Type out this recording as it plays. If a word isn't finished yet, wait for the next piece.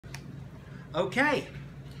Okay,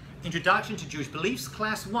 Introduction to Jewish Beliefs,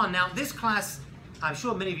 Class 1. Now this class, I'm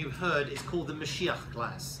sure many of you have heard, is called the Mashiach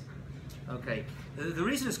class. Okay, the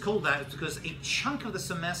reason it's called that is because a chunk of the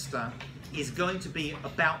semester is going to be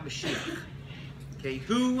about Mashiach. Okay,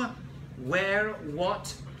 who, where,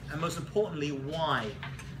 what, and most importantly, why.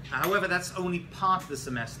 However, that's only part of the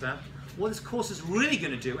semester. What this course is really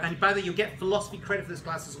going to do, and by the way, you'll get philosophy credit for this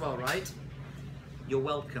class as well, right? You're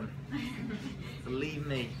welcome. Believe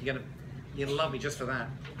me, you're gonna love me just for that.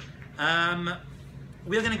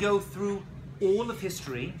 We're going to go through all of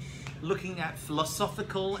history, looking at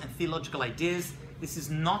philosophical and theological ideas. This is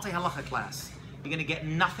not a halakha class. You're going to get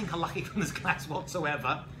nothing halakhic from this class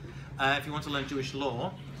whatsoever. If you want to learn Jewish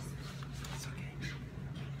law, it's okay.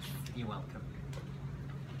 You're welcome.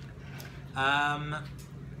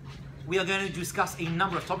 We are going to discuss a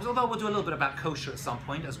number of topics, although we'll do a little bit about kosher at some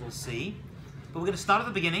point, as we'll see. But we're going to start at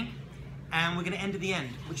the beginning, and we're going to end at the end,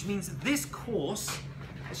 which means this course,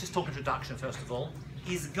 let's just talk introduction first of all,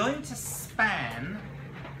 is going to span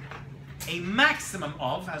a maximum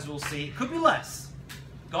of, as we'll see, it could be less,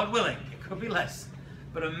 God willing, it could be less,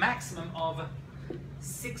 but a maximum of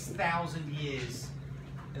 6,000 years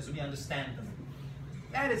as we understand them.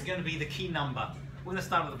 That is going to be the key number. We're going to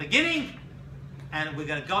start at the beginning, and we're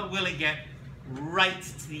going to, God willing, get right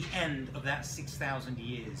to the end of that 6,000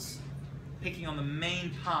 years, picking on the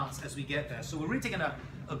main parts as we get there. So we're really taking a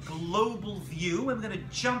global view, and we're going to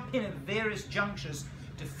jump in at various junctures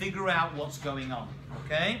to figure out what's going on,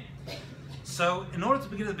 okay? So in order to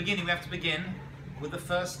begin at the beginning, we have to begin with the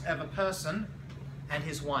first ever person and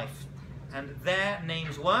his wife. And their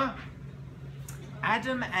names were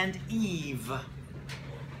Adam and Eve.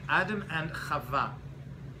 Adam and Chava.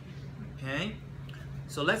 Okay?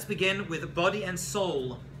 So let's begin with body and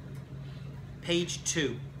soul. Page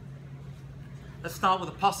 2. Let's start with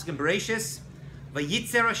the pasuk in Bereshis.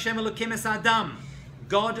 Vayitzer Hashem Elokim es Adam.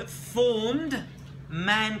 God formed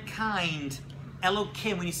mankind.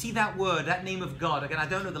 Elokim. When you see that word, that name of God, again, I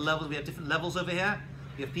don't know the levels. We have different levels over here.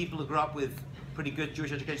 We have people who grew up with pretty good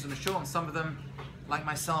Jewish educations, I'm sure, and some of them, like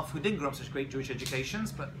myself, who didn't grow up with such great Jewish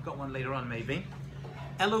educations, but got one later on maybe.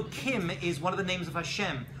 Elokim is one of the names of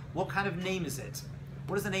Hashem. What kind of name is it?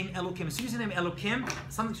 What is the name Elokim? As soon as the name Elokim,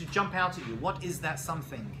 something should jump out at you. What is that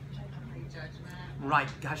something? Judgment. Right,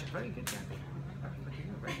 gosh, very good, Gabby.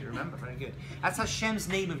 Very good, remember, very good. That's Hashem's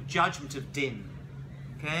name of judgment, of din.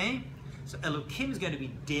 Okay? So Elokim is going to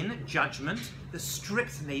be din, judgment, the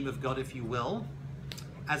strict name of God, if you will,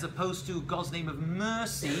 as opposed to God's name of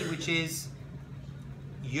mercy, which is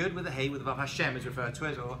Yud with a Hey with a Vav. Hashem is referred to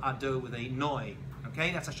it, or Ado with a Noi.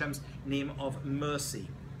 Okay, that's Hashem's name of mercy.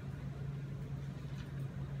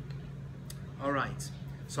 All right.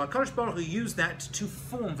 So HaKadosh Baruch Hu used that to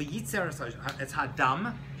form V'yitzer es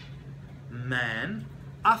Hadam, man,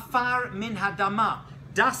 Afar min Hadama,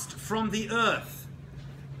 dust from the earth.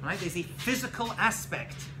 Right? There's a physical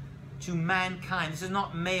aspect to mankind. This is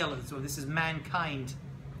not male, this is mankind.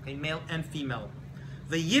 Okay, male and female.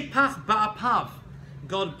 V'yipach ba'apav,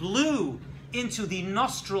 God blew into the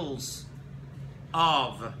nostrils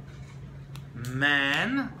of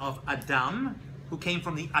man, of Adam, who came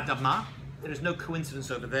from the Adamah. There is no coincidence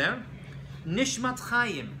over there. Nishmat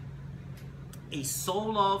Chaim, a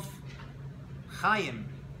soul of Chaim,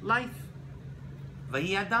 life.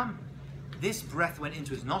 Vayi Adam, this breath went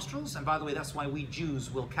into his nostrils, and by the way, that's why we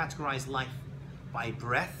Jews will categorize life by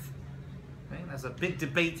breath. Okay? There's a big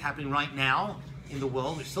debate happening right now in the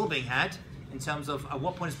world, which is still being had, in terms of at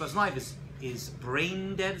what point is a person alive. Is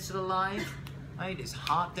brain dead still alive? Right? Is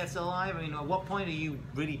heart dead still alive? I mean, at what point are you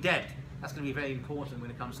really dead? That's going to be very important when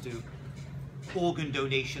it comes to organ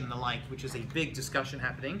donation and the like, which is a big discussion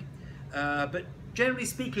happening. But generally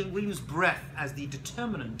speaking, we use breath as the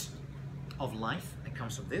determinant of life. It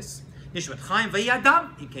comes from this. Nishmat Chaim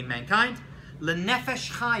Vayadam, he became mankind.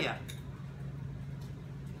 Lenefesh Chaya.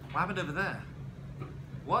 What happened over there?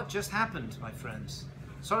 What just happened, my friends?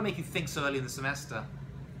 Sorry to make you think so early in the semester.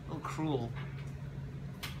 A little cruel.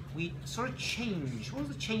 We saw a change. What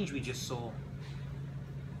was the change we just saw?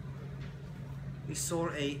 We saw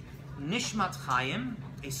a Nishmat Chaim,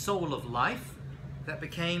 a soul of life, that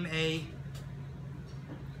became a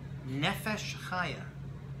Nefesh Chaya.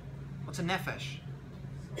 What's a Nefesh?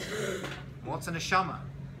 What's a Neshama?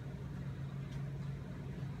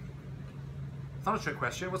 It's not a trick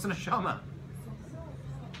question. What's a Neshama?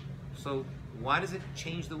 So why does it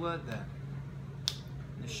change the word there?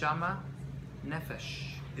 Neshama,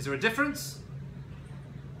 Nefesh. Is there a difference?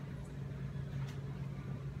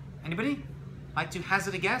 Anybody? Like to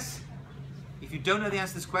hazard a guess? If you don't know the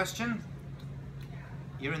answer to this question,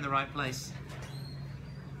 you're in the right place.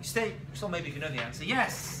 You stay, so maybe if you know the answer.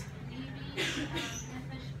 Yes? Maybe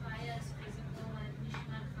Nefesh Chaya is physical and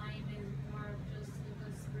Nishmat Chaim is more of just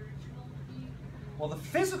like a spiritual thing? Well, the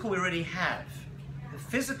physical we already have. The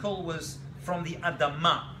physical was from the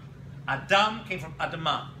Adamah. Adam came from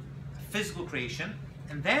Adamah, physical creation.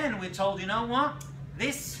 And then we're told, you know what?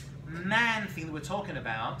 This man thing that we're talking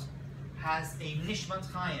about has a Nishmat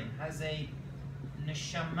Chaim, has a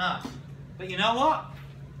Neshama. But you know what?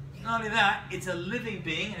 Not only that, it's a living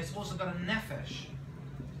being and it's also got a Nefesh.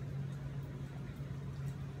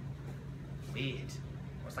 Weird.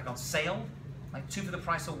 It's like on sale, like 2 for the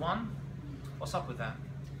price of 1. What's up with that?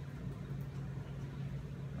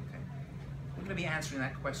 Okay. We're going to be answering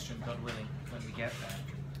that question, God willing, when we get there.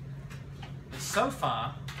 But so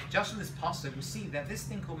far, just from this passage, we see that this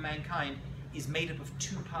thing called mankind is made up of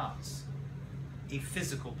 2 parts. A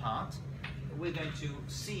physical part, that we're going to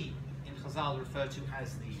see in Chazal referred to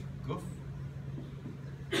as the guf,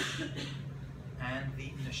 and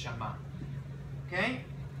the neshama. Okay?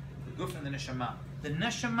 The guf and the neshama. The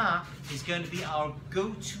neshama is going to be our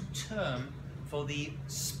go-to term for the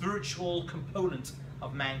spiritual component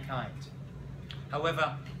of mankind.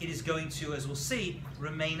 However, it is going to, as we'll see,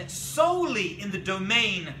 remain solely in the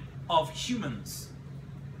domain of humans,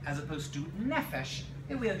 as opposed to nefesh,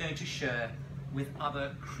 that we are going to share with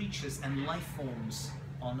other creatures and life forms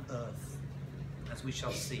on earth, as we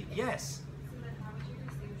shall see. Yes? So then how would you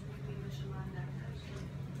distinguish between Neshama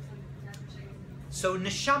and Nefesh? So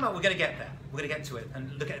neshama, we're going to get there. We're going to get to it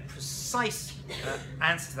and look at a precise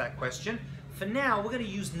answer to that question. For now, we're going to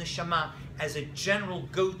use neshama as a general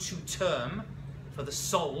go-to term for the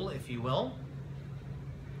soul, if you will.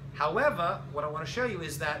 However, what I want to show you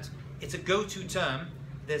is that it's a go-to term.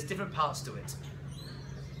 There's different parts to it.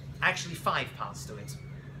 Actually, 5 parts to it,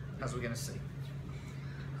 as we're going to see.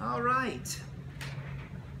 All right.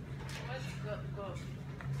 What's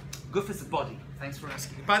Guf is the body. Thanks for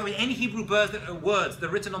asking. By the way, any Hebrew words that are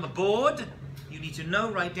written on the board, you need to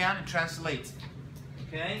know, write down, and translate.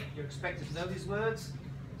 Okay? You're expected to know these words.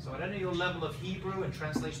 So I don't know your level of Hebrew and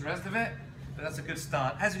translation, the rest of it, but that's a good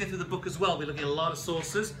start. As we go through the book as well, we're looking at a lot of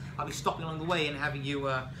sources. I'll be stopping along the way and having you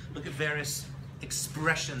look at various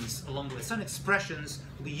expressions along the way. Certain expressions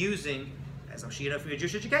we'll be using, as I'm sure you know from your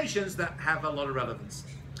Jewish educations, that have a lot of relevance.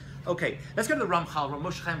 Okay, let's go to the Ramchal, Rav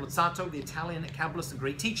Moshe Chaim Luzzatto, the Italian Kabbalist and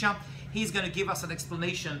great teacher. He's going to give us an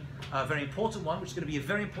explanation, a very important one, which is going to be a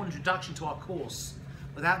very important introduction to our course.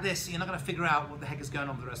 Without this, you're not going to figure out what the heck is going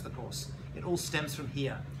on with the rest of the course. It all stems from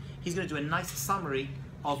here. He's going to do a nice summary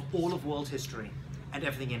of all of world history and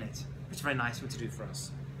everything in it. It's a very nice one to do for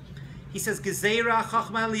us. He says, Gezeira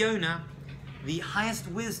Chachma Leona, the highest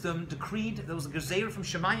wisdom decreed. There was a Gezeira from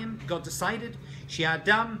Shemayim. God decided,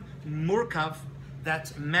 She'adam Murkav,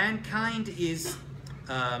 that mankind is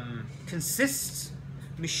consists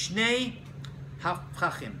Mishnei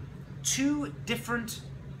Hafchachim, 2 different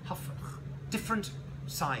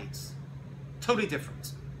sides, totally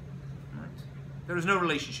different. Right? There is no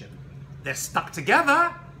relationship. They're stuck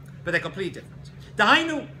together, but they're completely different.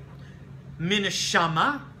 Dahainu min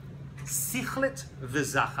neshama sichlet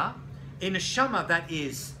v'zacha, a neshama that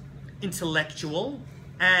is intellectual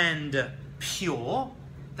and pure,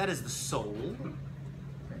 that is the soul.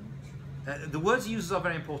 The words he uses are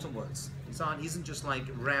very important words. He isn't just like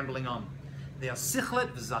rambling on. They are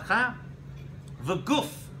sichlet v'zacha, v'guf,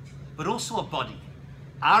 but also a body.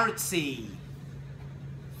 Artzi,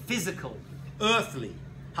 physical, earthly,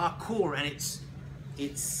 hardcore, and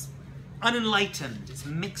it's unenlightened, it's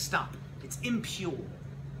mixed up, it's impure.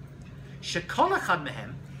 Shekol echad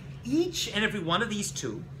mehem, each and every one of these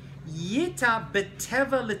 2, yita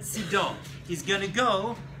beteva letzido, is going to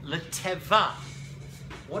go leteva.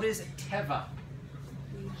 What is teva?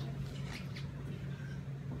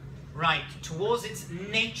 Right, towards its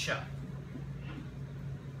nature.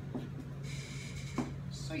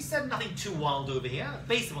 So he said nothing too wild over here.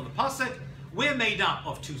 Based on the pasuk, we're made up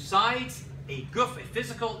of 2 sides, a guf, a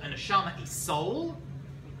physical, and a neshama, a soul.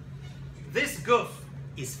 This guf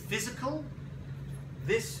is physical.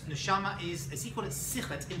 This neshama is, as he called it,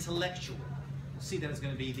 sichlet, intellectual. We'll see that it's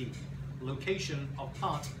going to be the location of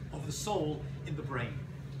part of the soul in the brain.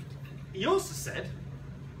 He also said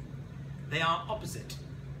they are opposite.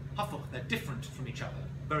 Hafuch, they're different from each other,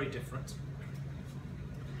 very different.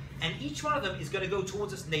 And each one of them is going to go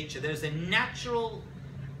towards its nature. There's a natural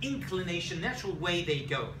inclination, natural way they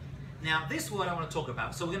go. Now, this word I want to talk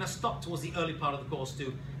about. So we're going to stop towards the early part of the course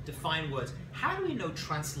to define words. How do we know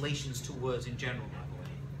translations to words in general, by the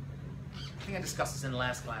way? I think I discussed this in the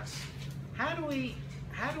last class. How do we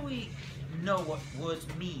know what words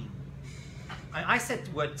mean? I said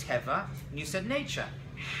the word teva, and you said nature.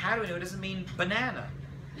 How do we know it doesn't mean banana?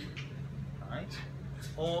 Right?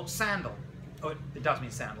 or sandal. Oh, it does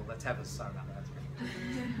mean sandal. That's heavers. Sorry about that. Do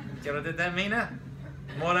you know what I did there, Mina?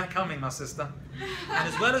 More of that coming, my sister. And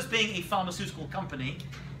as well as being a pharmaceutical company,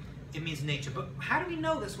 it means nature. But how do we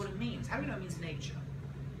know that's what it means? How do we know it means nature?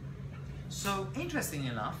 So, interestingly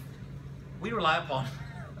enough, we rely upon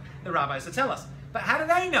the rabbis to tell us. But how do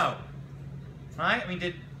they know? Right? I mean,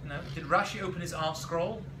 did Rashi open his art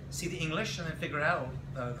scroll, see the English, and then figure out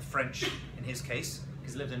the French in his case,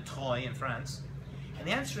 because he lived in Troyes in France? And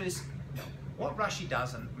the answer is no. What Rashi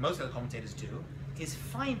does, and most other commentators do, is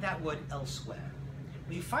find that word elsewhere.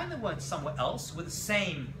 When you find the word somewhere else with the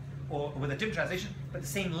same, or with a different translation, but the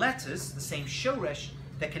same letters, the same shoresh,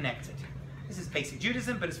 they're connected. This is basic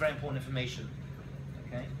Judaism, but it's very important information.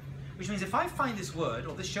 Okay? Which means if I find this word,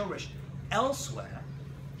 or this shoresh, elsewhere,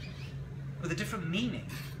 with a different meaning,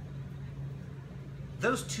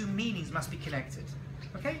 those two meanings must be connected.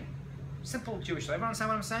 Okay? Simple Jewish law. Everyone understand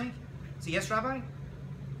what I'm saying? So yes, Rabbi? Okay,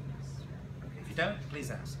 if you don't,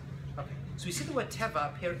 please ask. Okay, so we see the word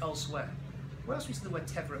teva appear elsewhere. Where else do we see the word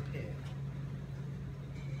teva appear?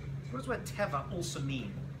 What does the word teva also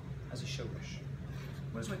mean as a shoresh?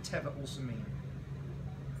 What does the word teva also mean?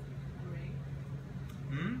 Ring.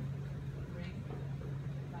 Hmm? Ring.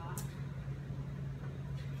 Dot.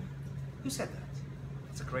 Who said that?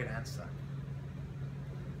 That's a great answer.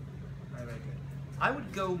 Very, very good. I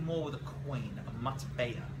would go more with a coin, a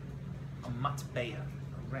matbeya. A matbeya,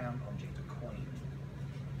 a round object, a coin.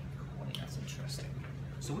 Coin, that's interesting.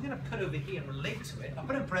 So we're going to put over here and relate to it. I'll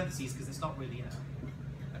put it in parentheses because it's not really, you know,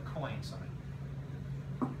 a coin, sorry.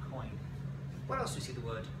 Coin. What else do we see the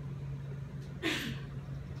word?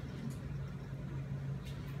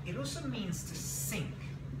 It also means to sink.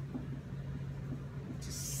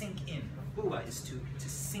 To sink in. Bua is to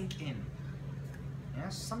sink in.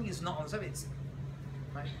 Yes, something is not on the surface.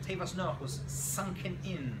 Right? Tevas Noach was sunken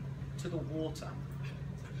in to the water.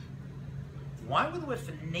 Why would the word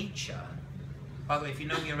for nature? By the way, if you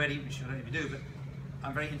know me already, which I don't even do, but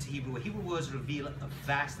I'm very into Hebrew. Hebrew words reveal a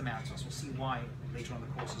vast amount to us. We'll see why later on in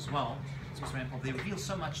the course as well. So it's very important. They reveal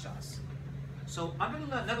so much to us. So I'm going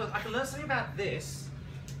to learn. In other words, I can learn something about this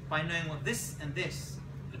by knowing what this and this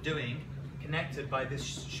are doing, connected by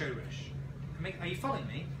this shoresh. Are you following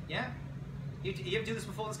me? Yeah. You ever do this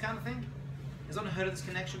before? This kind of thing? Has anyone heard of this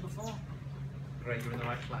connection before? Great, you're in the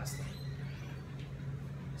right class then.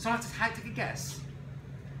 So I have to take a guess.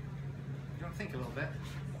 You don't think a little bit.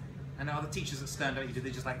 I know other teachers at Stern don't you do, they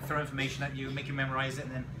just like throw information at you, make you memorize it,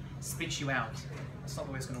 and then spit you out. That's not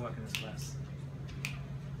the way it's going to work in this class.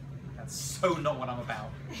 That's so not what I'm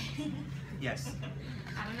about. Yes?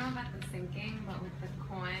 I don't know about the sinking, but with the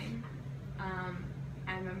coin,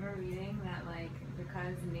 I remember reading that like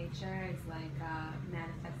because nature is like a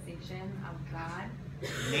manifestation of God.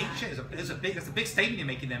 Nature is a big statement you're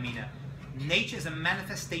making there, Mina. Nature is a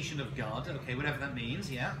manifestation of God. Okay, whatever that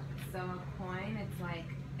means, yeah. So a coin, it's like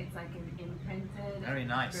an imprinted. Very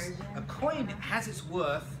nice. Version. A coin has its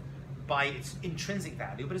worth by its intrinsic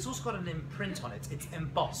value, but it's also got an imprint on it. It's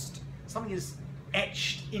embossed. Something is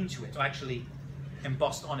etched into it, or actually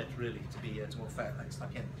embossed on it, really, to be more fair, like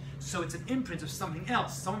stuck in. So it's an imprint of something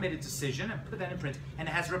else. Someone made a decision and put that imprint, and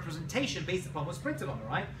it has representation based upon what's printed on it,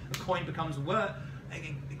 right? A coin becomes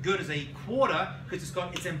good as a quarter because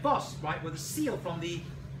it's embossed, right, with a seal from the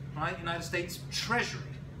United States Treasury.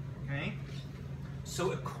 Okay?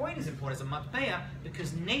 So a coin is important as a matbeya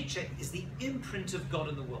because nature is the imprint of God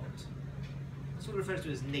in the world. That's what it refers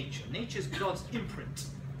to as nature. Nature is God's imprint,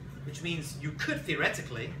 which means you could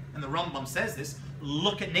theoretically, and the Rambam says this,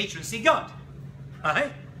 look at nature and see God,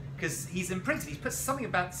 right? Because he's imprinted, he's put something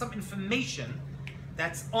about, some information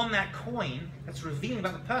that's on that coin that's revealing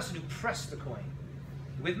about the person who pressed the coin.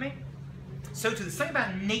 You with me? So to the something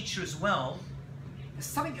about nature as well, there's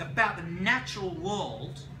something about the natural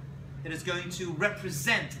world that is going to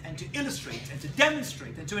represent and to illustrate and to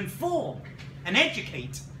demonstrate and to inform and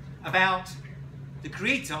educate about the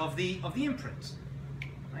creator of the imprint.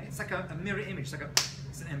 Right? It's like a mirror image,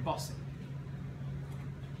 it's an embossing.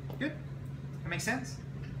 Good? That makes sense?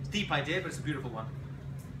 It's a deep idea, but it's a beautiful one.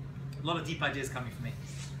 A lot of deep ideas coming from me.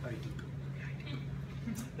 Very deep.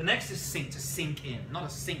 The next is sink, to sink in. Not a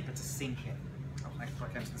sink, but to sink in. Oh, I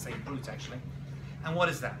came to the same root, actually. And what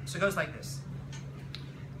is that? So it goes like this.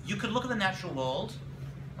 You could look at the natural world,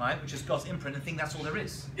 right, which is God's imprint, and think that's all there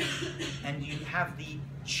is. And you have the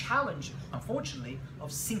challenge, unfortunately,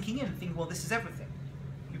 of sinking in, thinking, well, this is everything.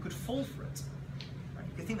 You could fall for it. Right?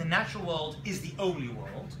 You could think the natural world is the only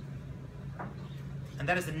world, and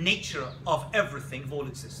that is the nature of everything, of all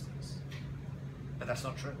existence. But that's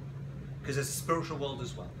not true, because there's a spiritual world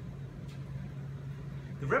as well.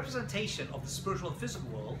 The representation of the spiritual and physical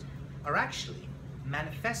world are actually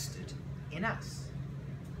manifested in us.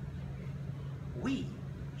 We,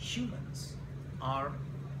 humans, are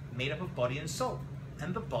made up of body and soul.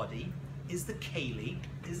 And the body is the keli,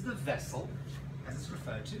 is the vessel, as it's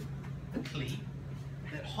referred to, the kli,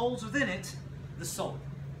 that holds within it the soul.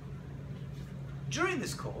 During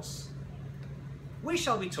this course, we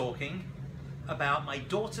shall be talking about my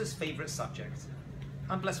daughter's favorite subject.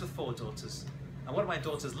 I'm blessed with 4 daughters. And what do my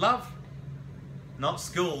daughters love? Not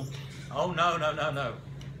school. Oh, no, no, no, no.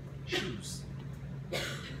 Shoes.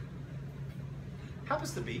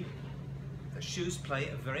 Happens to be that shoes play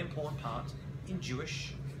a very important part in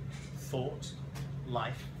Jewish thought,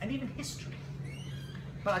 life, and even history.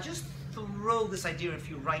 But I just throw this idea at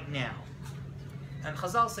you right now. And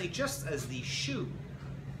Chazal say, just as the shoe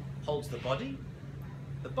holds the body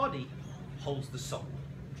holds the soul.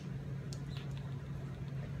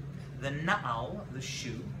 The na'al, the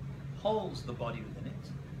shoe, holds the body within it.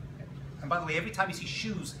 And by the way, every time you see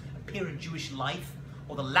shoes appear in Jewish life,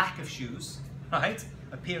 or the lack of shoes, right,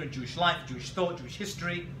 appear in Jewish life, Jewish thought, Jewish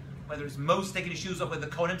history, whether it's Moses taking his shoes off, whether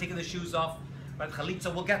the Kohanim taking their shoes off, right,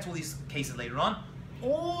 Chalitza, we'll get to all these cases later on.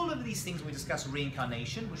 All of these things we discuss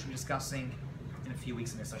reincarnation, which we'll be discussing in a few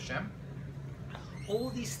weeks in Yis Hashem. All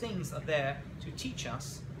these things are there to teach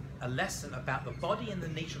us a lesson about the body and the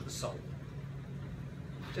nature of the soul.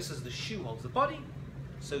 Just as the shoe holds the body,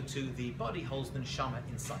 so too the body holds the neshama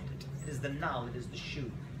inside it. It is the nal, it is the shoe,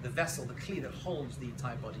 the vessel, the kli that holds the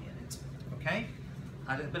entire body in it. Okay?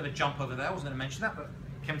 I had a bit of a jump over there, I wasn't going to mention that, but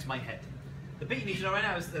it came to my head. The bit you need to know right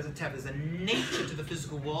now is there's a nature to the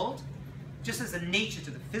physical world. Just as a nature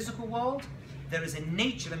to the physical world, there is a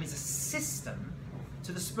nature, that means a system,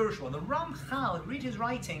 to the spiritual. And the Ramchal, read his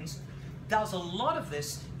writings, does a lot of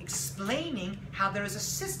this explaining how there is a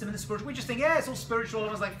system in the spiritual. We just think, yeah, it's all spiritual,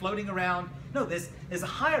 it's like floating around. No, there's a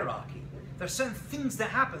hierarchy. There are certain things that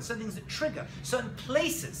happen, certain things that trigger, certain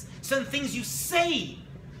places, certain things you say,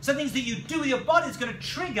 certain things that you do with your body is going to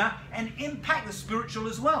trigger and impact the spiritual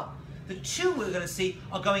as well. The two we're going to see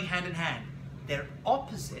are going hand in hand. They're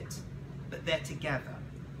opposite, but they're together,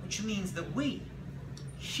 which means that we,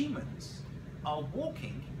 humans, are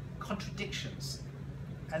walking contradictions,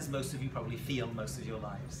 as most of you probably feel most of your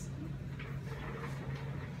lives.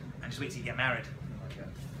 And just wait till you get married.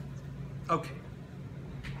 Okay.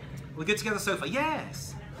 We're good together so far?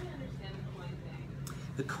 Yes. I don't really understand the coin thing.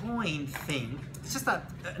 The coin thing, it's just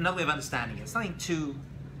another way of understanding it. It's nothing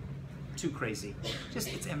too crazy. Just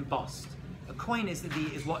it's embossed. A coin is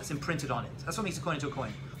what's imprinted on it. That's what makes a coin into a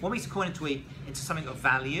coin. What makes a coin into something of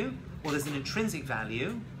value? Well, there's an intrinsic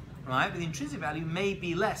value, right? But the intrinsic value may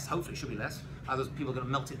be less. Hopefully, it should be less. Otherwise, people are going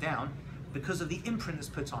to melt it down because of the imprint that's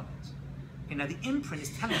put on it. You know, the imprint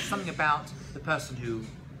is telling us something about the person who,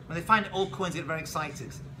 when they find old coins, they get very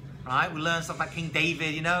excited, right? We learn stuff like King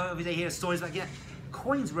David. You know, every day hear stories like, yeah,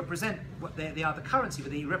 coins represent what they are, the currency,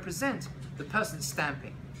 but they represent the person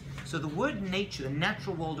stamping. So the word nature, the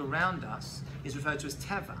natural world around us, is referred to as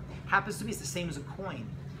teva. Happens to be it's the same as a coin.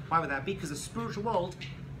 Why would that be? Because the spiritual world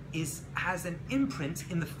has an imprint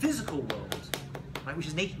in the physical world, right? Which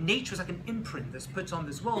is nature is like an imprint that's put on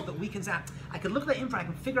this world that we can say, I can look at that imprint,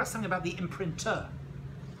 I can figure out something about the imprinter,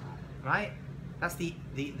 right? That's the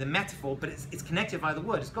metaphor, but it's connected by the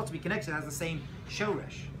word. It's got to be connected. It has the same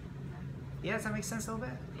shoresh. Yeah, does that make sense a little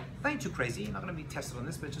bit? That ain't too crazy. You're not going to be tested on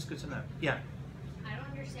this, but it's just good to know. Yeah. I don't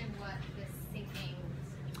understand what the sinking.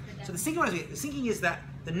 So the sinking is that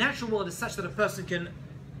the natural world is such that a person can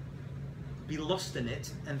be lost in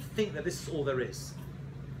it and think that this is all there is.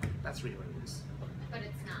 That's really what it is. But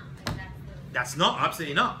it's not. Like that's not,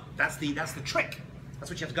 absolutely not. That's the trick. That's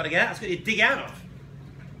what you have got to get out. That's what you dig out of.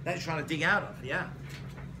 That's what you're trying to dig out of, yeah.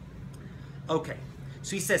 Okay.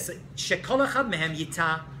 So he says, Shekol echad mehem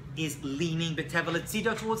yita is leaning betevel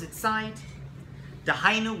etzido towards its side.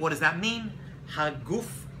 Dahainu, what does that mean? Haguf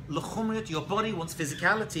l'chumriyut, your body wants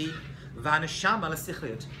physicality. V'haneshama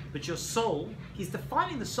l'sichliut. But your soul, he's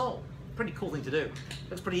defining the soul. Pretty cool thing to do.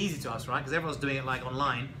 Looks pretty easy to us, right? Because everyone's doing it like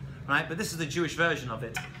online, right? But this is the Jewish version of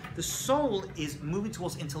it. The soul is moving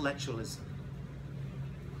towards intellectualism,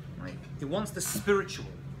 right? It wants the spiritual.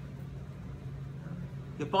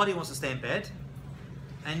 Your body wants to stay in bed,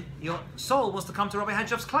 and your soul wants to come to Rabbi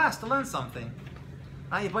Hajjav's class to learn something.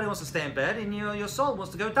 Right? Your body wants to stay in bed, and your soul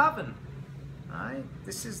wants to go daven. Right?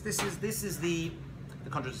 This is the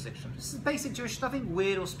contradiction. This is basic Jewish, nothing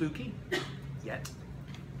weird or spooky yet.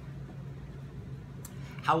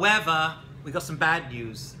 However, we got some bad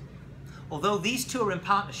news. Although these two are in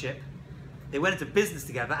partnership, they went into business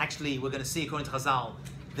together. Actually, we're going to see according to Chazal,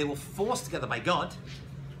 they were forced together by God.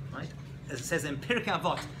 Right? As it says in Pirkei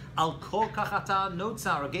Avot, Al korchata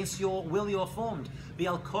notzar, against your will you are formed.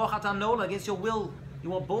 V'al korchata nola, against your will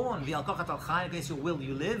you are born. V'al korchata chai, against your will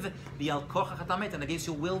you live. V'al korchata met, and against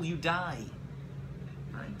your will you die.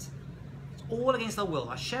 Right? It's all against our will.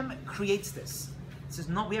 Hashem creates this. It says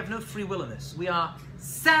not, we have no free will in this. We are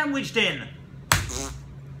sandwiched in.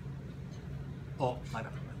 Or like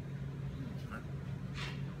that.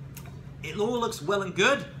 It all looks well and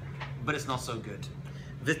good, but it's not so good.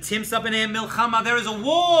 The timsa b'nei milchama, there is a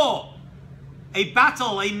war, a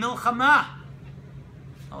battle, a milchama.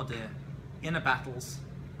 Oh dear, inner battles,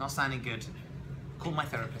 not sounding good. Call my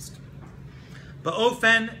therapist.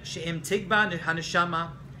 Ba'ofen she'im tigba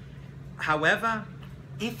haneshama. However,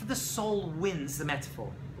 if the soul wins, the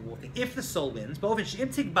metaphor, the war thing, if the soul wins, ba'ofen she'im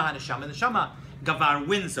tigba haneshama, the neshama gavar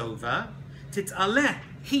wins over, tit'aleh,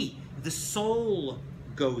 the soul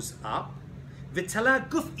goes up. V'tala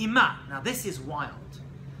guf ima. Now this is wild.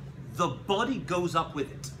 The body goes up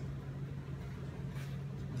with it.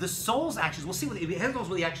 The soul's actions, we'll see what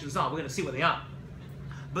the actions are, we're going to see what they are.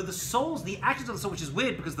 But the soul's, the actions of the soul, which is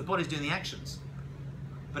weird because the body's doing the actions.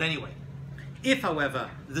 But anyway, if however,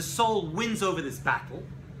 the soul wins over this battle,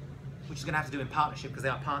 which is going to have to do in partnership because they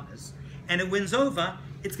are partners, and it wins over,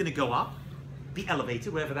 it's going to go up, be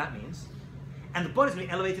elevated, whatever that means, and the body's going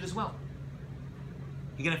to be elevated as well.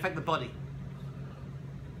 You're going to affect the body.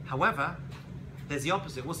 However, there's the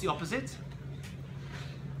opposite. What's the opposite?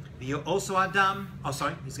 Also Adam. Oh,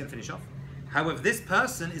 sorry, he's going to finish off. However, this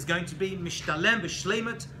person is going to be mishtalem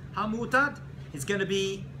b'shleimat hamutad. He's going to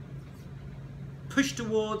be pushed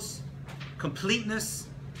towards completeness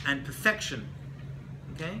and perfection.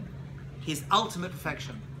 Okay, his ultimate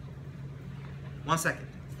perfection. 1 second.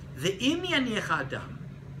 The im yaniach Adam.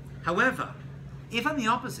 However, if on the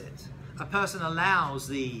opposite, a person allows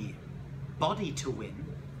the body to win,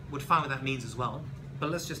 we'll find what that means as well,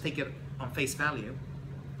 but let's just take it on face value.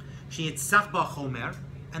 Sheyitzach ba'chomer,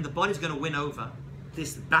 and the body's going to win over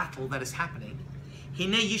this battle that is happening.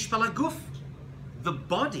 Hine yishpal haguf, the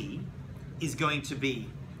body is going to be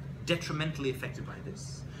detrimentally affected by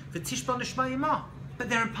this. V'tishpal nishma yimah, but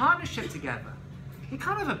they're in partnership together. You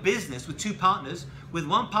can't have a business with two partners, with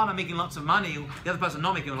one partner making lots of money, the other person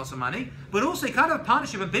not making lots of money, but also you can't have a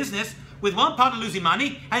partnership in business with one partner losing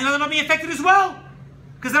money and the other not being affected as well,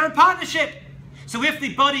 because they're in partnership. So if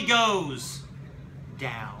the body goes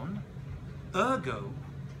down, ergo,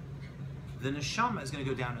 the neshama is going to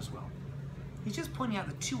go down as well. He's just pointing out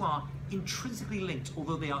the two are intrinsically linked,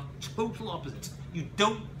 although they are total opposites. You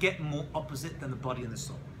don't get more opposite than the body and the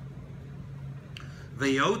soul.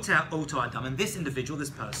 And this individual, this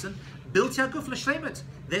person, built yaguf l'shleimet.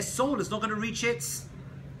 Their soul is not going to reach its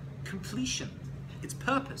completion, its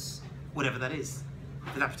purpose, whatever that is,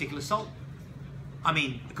 for that particular soul. I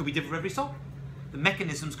mean, it could be different for every soul. The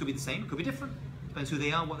mechanisms could be the same, it could be different. Depends who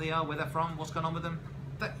they are, what they are, where they're from, what's going on with them.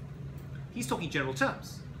 He's talking general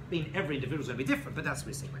terms. Being every individual is going to be different, but that's what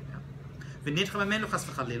we're saying right now.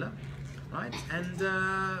 Right? And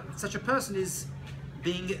such a person is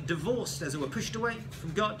being divorced, as it were, pushed away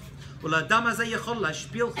from God.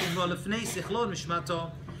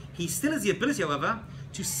 He still has the ability, however,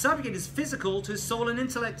 to subjugate his physical to his soul and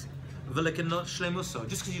intellect. Just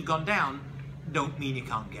because you've gone down, don't mean you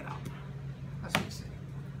can't get up. That's what he's saying.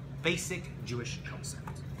 Basic Jewish concept.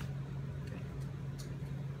 Okay.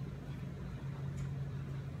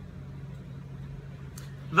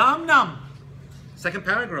 V'amnam. Second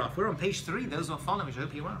paragraph. We're on page 3. Those who are following, which I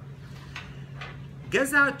hope you are.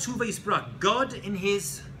 Gezar Tuva Yisbrach, God in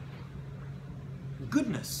his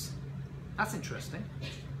goodness. That's interesting.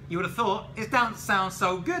 You would have thought, it doesn't sound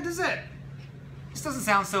so good, does it? This doesn't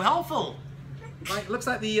sound so helpful. Like, looks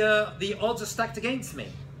like the odds are stacked against me.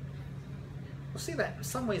 We'll see that. In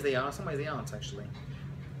some ways they are, some ways they aren't, actually.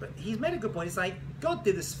 But he's made a good point. He's like, God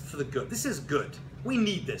did this for the good. This is good. We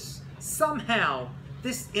need this. Somehow,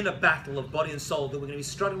 this inner battle of body and soul that we're going to be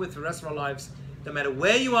struggling with for the rest of our lives, no matter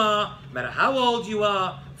where you are, no matter how old you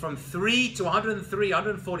are, from 3 to 103,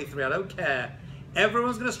 143, I don't care.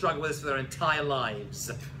 Everyone's going to struggle with this for their entire lives.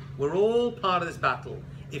 We're all part of this battle.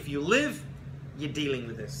 If you live, you're dealing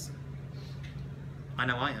with this. I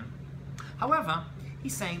know I am. However,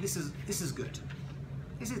 he's saying this is good.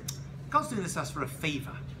 God's doing this to us for a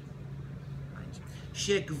favor.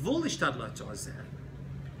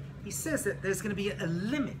 He says that there's going to be a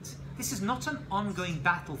limit. This is not an ongoing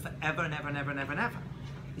battle forever and ever and ever and ever and ever.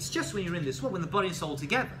 It's just when you're in this world, when the body and soul are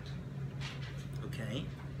together. Okay?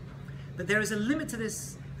 But there is a limit to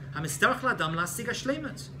this. That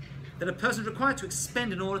a person is required to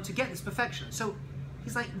expend in order to get this perfection. So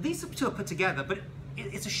he's like, these two are put together, but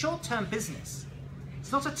it's a short-term business.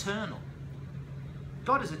 It's not eternal.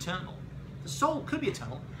 God is eternal. The soul could be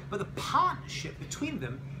eternal, But the partnership between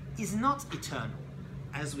them is not eternal,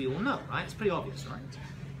 as we all know, right? It's pretty obvious, right?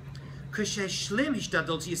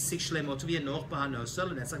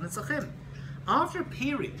 After a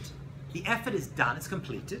period, the effort is done, it's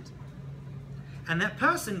completed, and that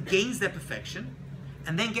person gains their perfection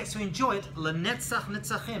and then gets to enjoy it lenetzach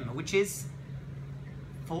netzachim, which is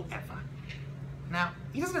forever. Now,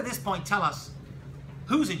 he doesn't at this point tell us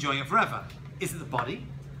who's enjoying it forever. Is it the body?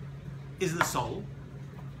 Is it the soul?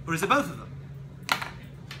 Or is it both of them?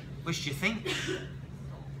 Which do you think?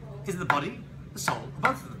 Is it the body, the soul, or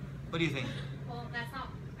both of them? What do you think? Well, that's not.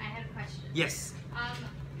 I had a question. Yes.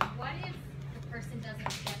 What if the person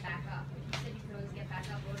doesn't get back up? If you said you could always get back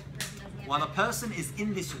up, what if the person doesn't get While back a up? person is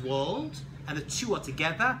in this world and the two are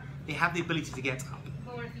together, they have the ability to get up.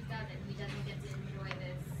 But what if he doesn't? He doesn't get to enjoy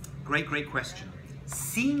this. Great question.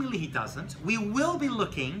 Seemingly he doesn't. We will be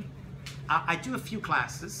looking, I do a few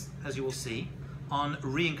classes, as you will see, on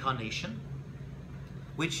reincarnation,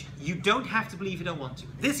 which you don't have to believe if you don't want to.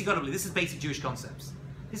 This you got to believe. This is basic Jewish concepts.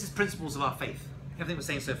 This is principles of our faith. Everything we're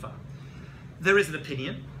saying so far. There is an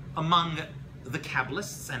opinion among the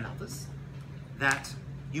Kabbalists and others that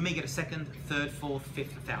you may get a second, third, fourth,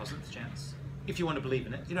 fifth, 1,000th chance if you want to believe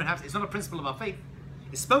in it. You don't have to. It's not a principle of our faith.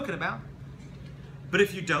 It's spoken about. But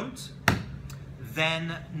if you don't,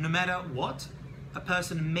 then no matter what, a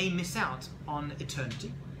person may miss out on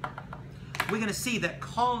eternity. We're going to see that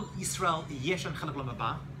Kol Yisrael yesh an chelek l'olam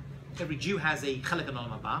haba. Every Jew has a chelek in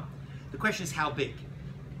olam haba. The question is how big?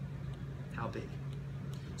 How big?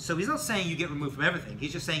 So he's not saying you get removed from everything.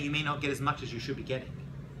 He's just saying you may not get as much as you should be getting.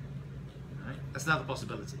 Right? That's another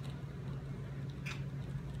possibility.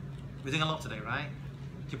 We're doing a lot today, right?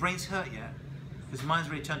 Your brain's hurt yet? Because mine's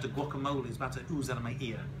already turned to guacamole. It's about to ooze out of my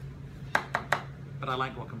ear. But I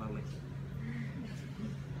like guacamole.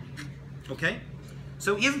 Okay?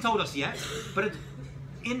 So he hasn't told us yet, but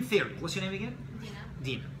in theory, what's your name again?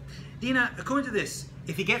 Dina. Dina, according to this,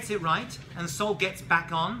 if he gets it right and the soul gets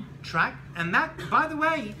back on track, and that, by the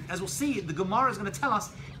way, as we'll see, the Gemara is going to tell us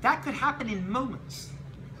that could happen in moments.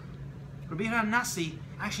 Rabbi Nasi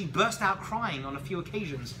actually burst out crying on a few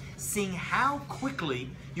occasions, seeing how quickly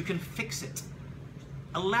you can fix it.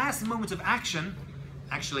 A last moment of action,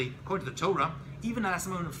 actually, according to the Torah, even a last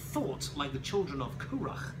moment of thought, like the children of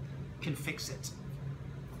Korach, can fix it.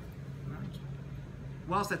 Right.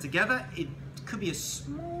 Whilst they're together, it could be a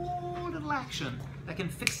small little action that can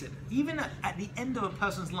fix it, even at the end of a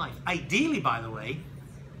person's life. Ideally, by the way,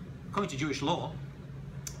 according to Jewish law,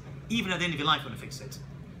 even at the end of your life, you want to fix it.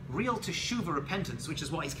 Real teshuvah repentance, which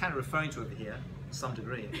is what he's kind of referring to over here, to some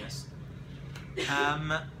degree, I guess,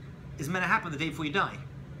 is meant to happen the day before you die.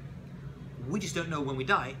 We just don't know when we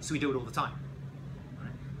die, so we do it all the time.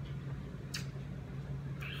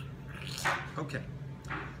 Right? Okay.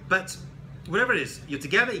 But whatever it is, you're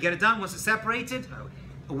together, you get it done. Once it's separated,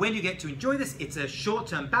 when you get to enjoy this, it's a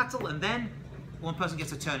short-term battle, and then one person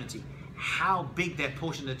gets eternity. How big their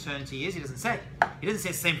portion of eternity is, he doesn't say. He doesn't say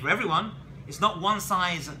it's the same for everyone. It's not one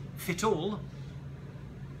size fit all.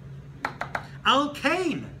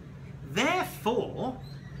 Al-Kain. Therefore,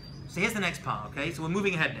 so here's the next part, okay? So we're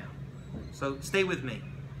moving ahead now. So stay with me,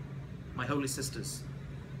 my holy sisters.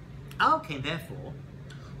 Al-Kain, therefore,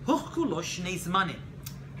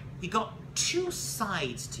 you got two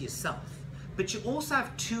sides to yourself, but you also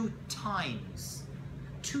have two times,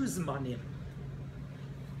 two zmanim.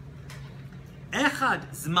 Echad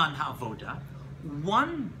zman ha'avoda,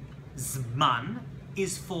 one zman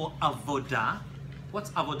is for avoda. What's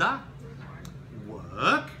avoda?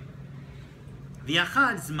 Work.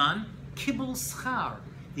 V'achad zman kibul schar.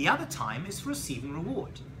 The other time is for receiving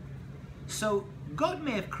reward. So God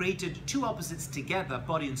may have created two opposites together,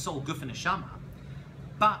 body and soul, guf and neshama,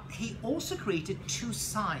 but he also created two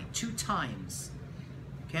times.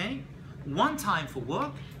 Okay? One time for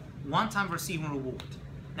work, one time for receiving reward.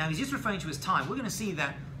 Now he's just referring to his time. We're going to see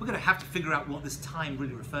that we're going to have to figure out what this time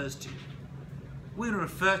really refers to. We're going to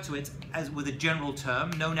refer to it as with a general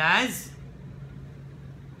term known as,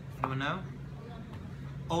 anyone know?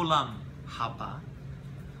 Olam haba.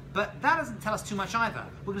 But that doesn't tell us too much either.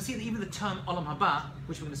 We're going to see that even the term olam haba,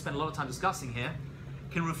 which we're going to spend a lot of time discussing here,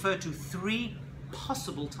 can refer to three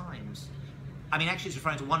possible times. I mean, actually it's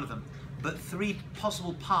referring to one of them, but three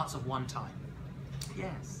possible parts of one time.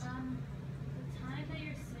 Yes? The time that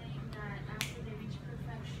you're saying that after they reach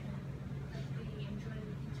perfection, that they enjoy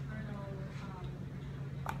the eternal,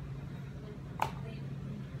 they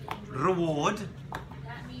enjoy Reward.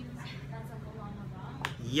 That means that's like olam haba?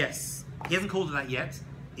 Yes. He hasn't called it that yet.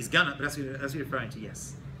 He's gonna, but that's what he's referring to,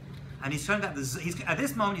 yes. And he's showing that at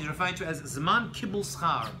this moment he's referring to it as Zman Kibbul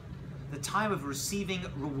Schar, the time of receiving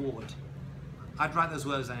reward. I'd write those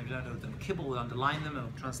words down if you don't know them. Kibbul, we'll underline them and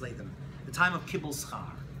we'll translate them. The time of kibbul schar.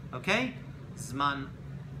 Okay? Zman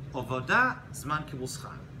avoda, zman kibbul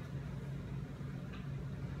schar.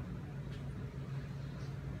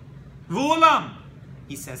 V'olam,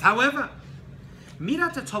 he says, however,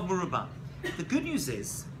 mirat tov merubah. The good news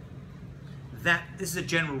is that this is a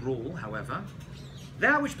general rule, however,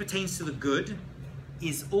 that which pertains to the good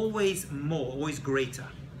is always more, always greater.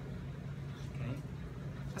 Okay?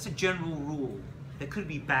 That's a general rule. There could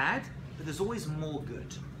be bad, but there's always more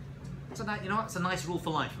good. So that, you know what? It's a nice rule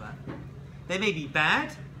for life, that. They may be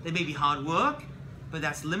bad, they may be hard work, but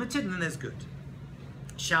that's limited, and then there's good.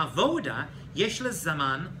 Sha'avoda yesh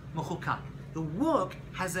zaman mechukak. The work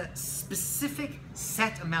has a specific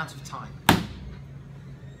set amount of time.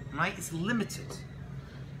 Right? It's limited.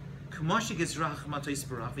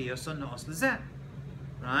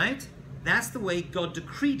 Right? That's the way God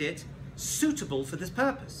decreed it, suitable for this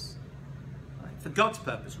purpose. Right? For God's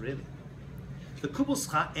purpose, really. The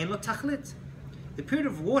kubulscha ein lo tachlit. The period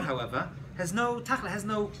of reward, however, has no tachlit, has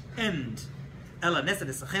no end. Ela nesed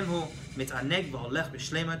esachemhu mitaneg v'olech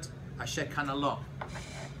b'shlemat asher kana lo.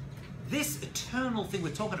 This eternal thing we're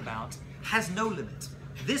talking about has no limit.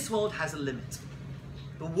 This world has a limit.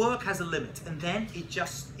 The work has a limit, and then it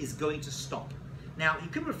just is going to stop. Now, he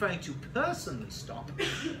could be referring to personally stop,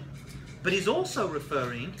 but he's also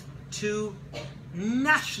referring to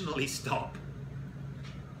nationally stop.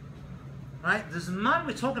 Right? The Zman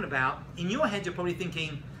we're talking about, in your head you're probably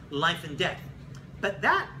thinking life and death. But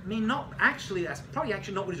that may not actually, that's probably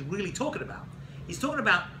actually not what he's really talking about. He's talking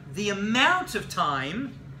about the amount of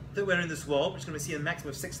time that we're in this world, which is going to see a maximum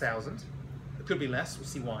of 6,000. It could be less, we'll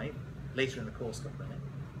see why later in the course.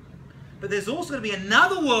 But there's also going to be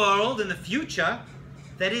another world in the future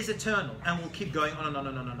that is eternal and will keep going on and on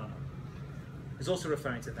and on and on. He's also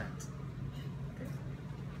referring to that. Okay.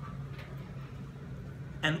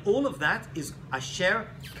 And all of that is asher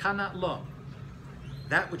kana lo,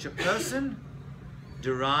 that which a person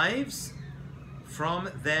derives from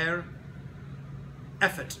their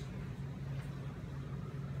effort.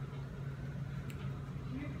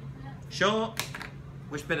 Sure.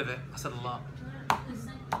 Which bit of it? I said a lot.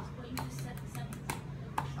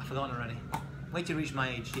 I've forgotten already. Wait till you reach my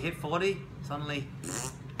age. You hit 40, suddenly.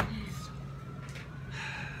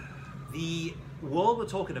 The world we're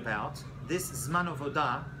talking about, this Zman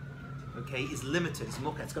Avodah, okay, is limited. It's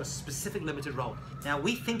mukha. It's got a specific limited role. Now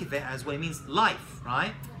we think of it as what it means life,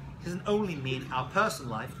 right? It doesn't only mean our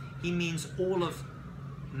personal life. He means all of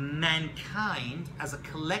mankind as a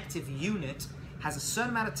collective unit has a certain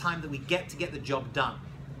amount of time that we get to get the job done.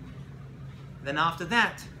 Then after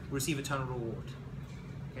that, we receive eternal reward.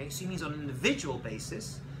 Okay, so it means on an individual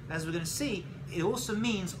basis. As we're going to see, it also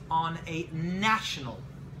means on a national,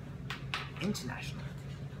 international,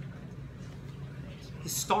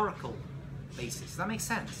 historical basis. Does that make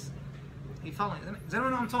sense? Are you following? Does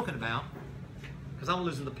everyone know what I'm talking about? Because I'm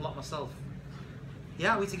losing the plot myself.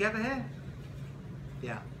 Yeah, are we together here?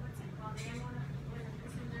 Yeah.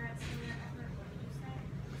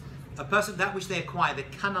 A person, that which they acquire, the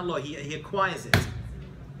kanalo, he acquires it.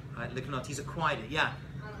 Right, look not, he's acquired it, yeah.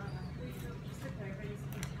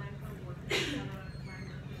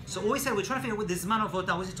 So always say, we're trying to figure out what this Zman of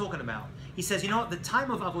Avodah, what's he talking about? He says, you know what, the time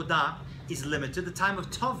of Avodah is limited, the time of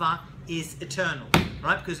Tova is eternal,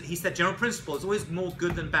 right? Because he said general principle, it's always more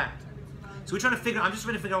good than bad. So we're trying to figure, I'm just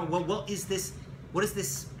trying to figure out, well, what is this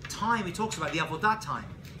time he talks about, the Avodah time?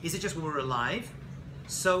 Is it just when we're alive?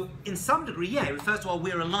 So, in some degree, yeah, it refers to while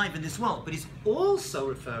we're alive in this world, but he's also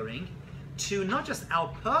referring to not just our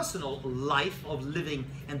personal life of living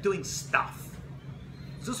and doing stuff.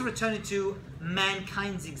 He's also returning to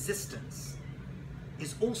mankind's existence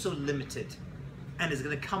is also limited and is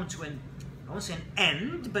going to come to an, I won't say an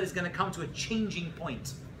end, but it's going to come to a changing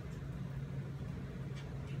point,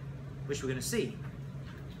 which we're going to see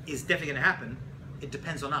is definitely going to happen. It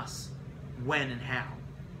depends on us, when and how.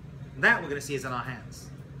 That we're going to see is in our hands.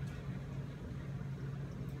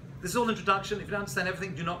 This is all introduction. If you don't understand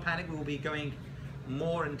everything, do not panic. We will be going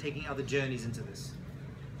more and taking other journeys into this.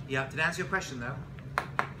 Yeah, did I answer your question though?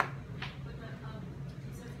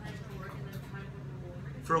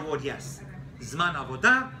 For reward, yes. Zman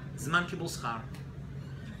avodah, zman kibul schar.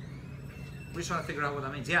 We're just trying to figure out what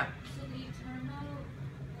that means. Yeah. So the eternal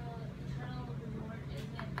reward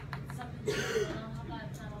isn't something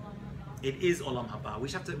it is olam haba. We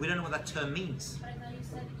don't know what that term means. But I thought you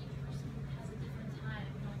said each person has a different time,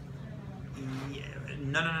 not Yeah,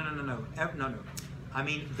 no. I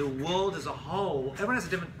mean, the world as a whole, everyone has a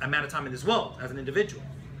different amount of time in this world as an individual.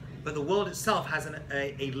 But the world itself has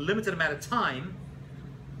a limited amount of time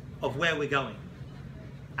of where we're going.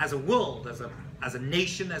 As a world, as a as a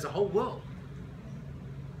nation, as a whole world.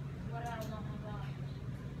 What about Olam Haba?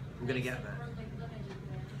 We're going to get there. We're like limited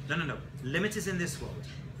there. No. Limit is in this world.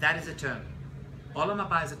 That is eternal. Olam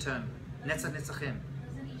Haba is eternal. Netzach Netzachim.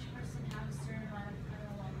 Doesn't each person have a certain amount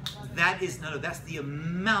of Olam Haba? That is, no, that's the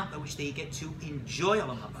amount at which they get to enjoy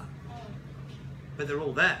Olam Haba. Oh. But they're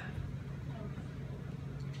all there. Oh.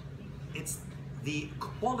 It's the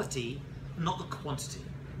quality, not the quantity.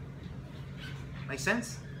 Make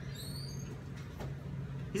sense?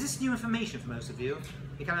 Is this new information for most of you?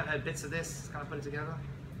 You kind of heard bits of this, kind of put it together?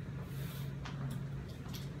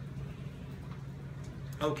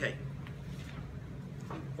 Okay.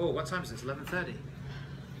 Oh, what time is this? 11:30.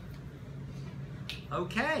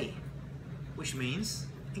 Okay. Which means,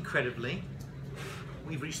 incredibly,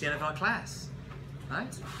 we've reached the end of our class.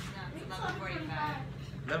 Right? No, it's 11:45.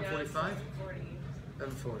 11:45? 11:40.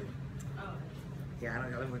 11:40. Oh. Yeah, I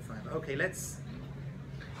don't know, 11:45. Okay, let's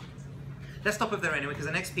stop up there anyway, because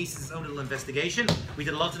the next piece is its own little investigation. We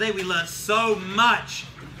did a lot today. We learned so much.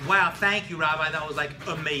 Wow, thank you, Rabbi. That was like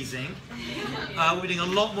amazing. We're doing a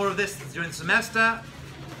lot more of this during the semester.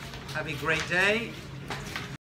 Have a great day.